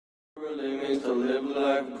really means to live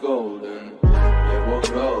life golden. Yeah, we're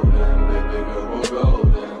golden, baby girl, we're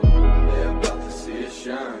golden. They're about to see it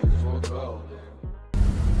shine, 'cause we're golden.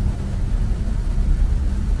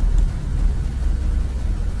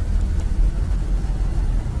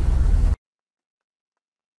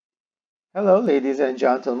 Hello ladies and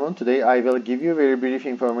gentlemen, today I will give you very brief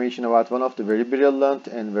information about one of the very brilliant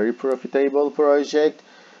and very profitable project.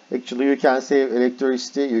 Actually you can save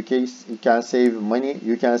electricity, you can save money,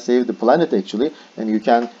 you can save the planet actually, and you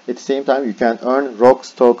can at the same time you can earn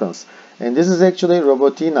ROX tokens. And this is actually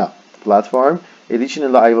Robotina Platform.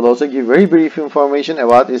 Additionally I will also give very brief information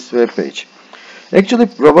about its web page. Actually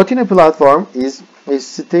Robotina Platform is a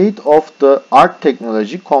state-of-the-art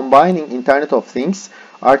technology combining Internet of Things,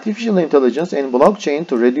 artificial intelligence and blockchain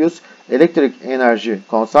to reduce electric energy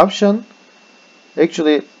consumption.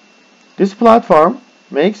 Actually, this platform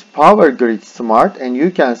makes power grid smart and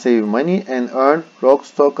you can save money and earn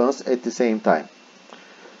ROX tokens at the same time.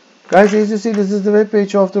 Guys, as you see, this is the web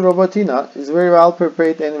page of the Robotina. It's very well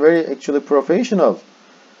prepared and very actually professional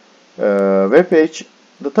web page.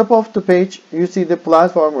 The top of the page, you see the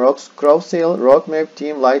platform ROX, cross-sale, roadmap,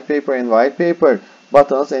 team, light paper and white paper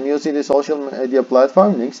buttons, and you see the social media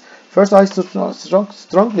platform links. First, I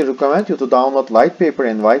strongly recommend you to download light paper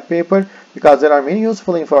and white paper because there are many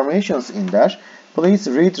useful informations in there. Please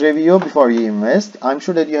read review before you invest. I'm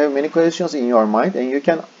sure that you have many questions in your mind and you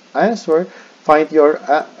can find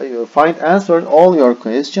answered all your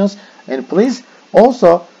questions. And please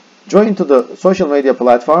also join to the social media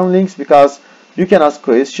platform links because you can ask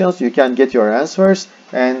questions, you can get your answers,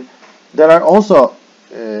 and there are also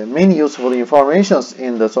many useful informations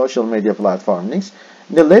in the social media platform links.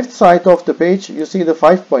 In the left side of the page, you see the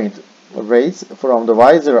 5-point rates from the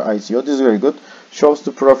Wiser ICO. This is very good. Shows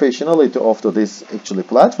the professionality of this actually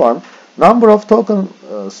platform. Number of tokens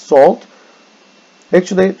sold.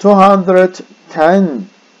 Actually, 210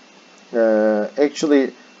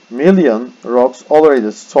 actually million ROX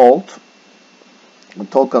already sold.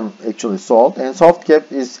 Token actually sold, and soft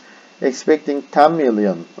cap is expecting $10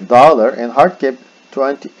 million and hard cap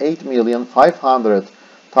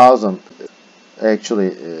 28,500,000. Actually,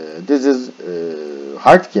 this is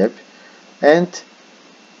hard cap, and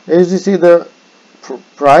as you see the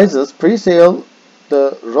prices pre-sale,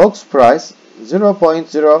 the ROX price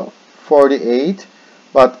 0.048,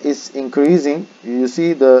 but it's increasing. You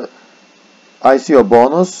see the ICO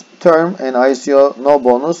bonus term and ICO no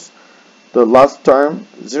bonus. The last term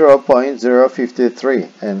 0.053,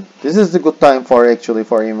 and this is the good time for actually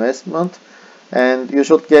for investment, and you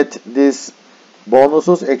should get these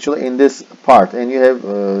bonuses actually in this part, and you have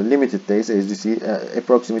limited days, as you see,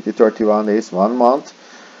 approximately 31 days, 1 month.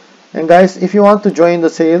 And guys, if you want to join the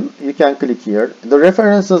sale, you can click here. The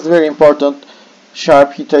reference is very important: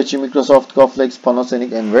 Sharp, Hitachi, Microsoft, Goflex,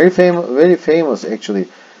 Panasonic, and very famous actually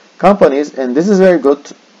companies, and this is very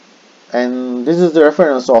good. And this is the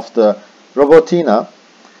reference of the Robotina.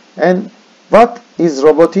 And what is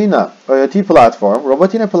Robotina IoT platform?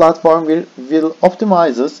 Robotina platform will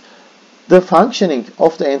optimizes the functioning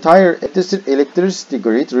of the entire electricity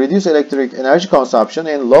grid, reduce electric energy consumption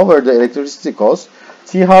and lower the electricity cost.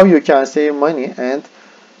 See how you can save money and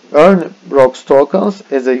earn ROX tokens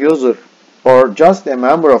as a user or just a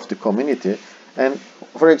member of the community. And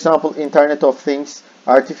for example, Internet of Things,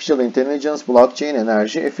 artificial intelligence, blockchain,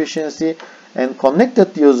 energy efficiency, and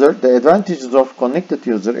connected user. The advantages of connected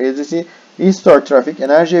user, as you see, e-store traffic,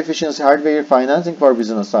 energy efficiency, hardware financing for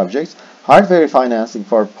business subjects, hardware financing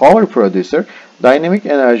for power producer, dynamic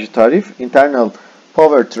energy tariff, internal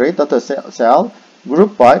power trade, data cell,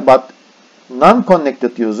 group buy, but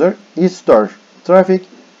non-connected user, e-store traffic,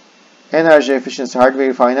 energy efficiency,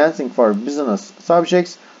 hardware financing for business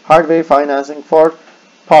subjects, hardware financing for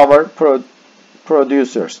power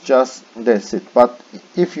producers. Just that's it. But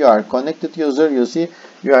if you are connected user, you see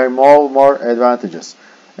you are more advantages.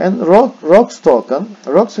 And ROX token,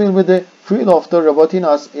 ROX will be the fuel of the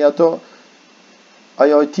Robotina's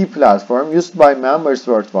IoT platform used by members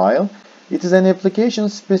worldwide. It is an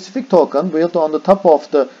application-specific token built on the top of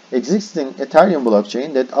the existing Ethereum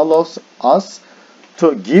blockchain that allows us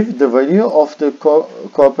to give the value of the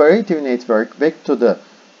cooperative network back to the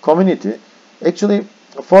community. Actually,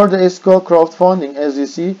 for the ICO crowdfunding, as you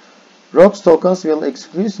see, ROX tokens will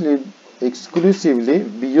exclusively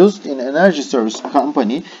be used in energy service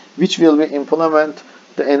company, which will implement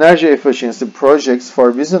the energy efficiency projects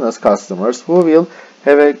for business customers who will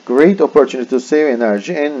have a great opportunity to save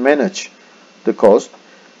energy and manage the cost.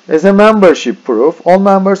 As a membership proof, all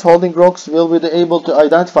members holding ROX will be able to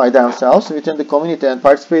identify themselves within the community and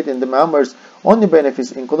participate in the members' only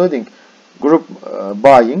benefits, including group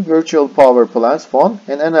buying, virtual power plants fund,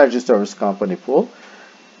 and energy service company pool.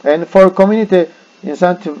 And for community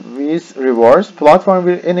incentives rewards, platform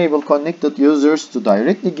will enable connected users to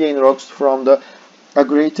directly gain ROX from the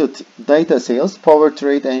aggregated data sales, power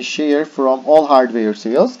trade, and share from all hardware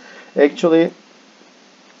sales. Actually,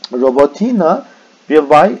 Robotina will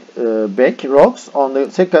buy back ROX on the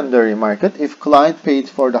secondary market if client paid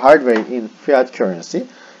for the hardware in fiat currency.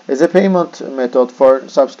 As a payment method for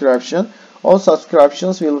subscription, all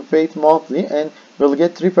subscriptions will be paid monthly and will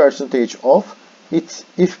get 3% off it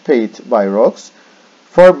if paid by ROX.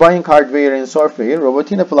 For buying hardware and software,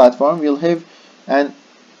 Robotina Platform will have an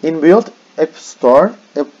inbuilt app store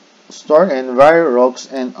and where ROX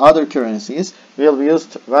and other currencies will be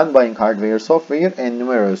used when buying hardware, software, and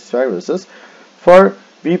numerous services. For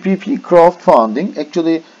VPP crowdfunding,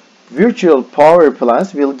 actually virtual power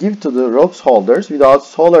plants will give to the ROX holders without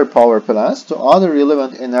solar power plants to other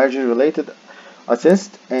relevant energy related assets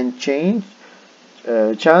and chance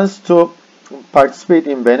to participate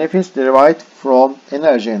in benefits derived from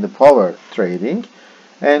energy and power trading.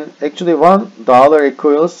 And actually $1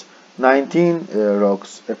 equals 19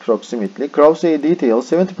 ROX approximately. Crowsay details: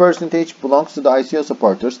 70% belongs to the ICO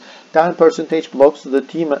supporters, 10% belongs to the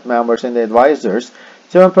team members and the advisors,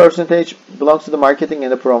 7% belongs to the marketing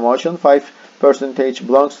and the promotion, 5%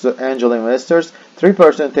 belongs to the angel investors,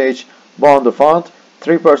 3% bond the fund,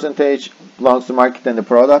 3% belongs to market and the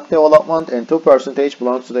product development, and 2%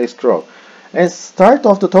 belongs to the escrow. And start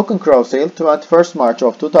of the token crowd sale, 21st March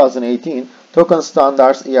of 2018, token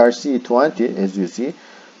standards ERC20, as you see.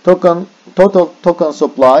 Total token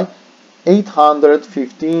supply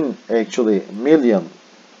 815 million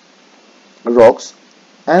ROX.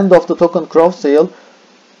 End of the token crowd sale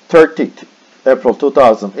 30th April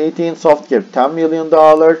 2018. Soft cap $10 million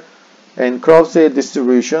and crowd sale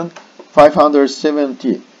distribution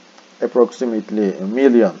 570 approximately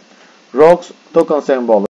million ROX. Token symbol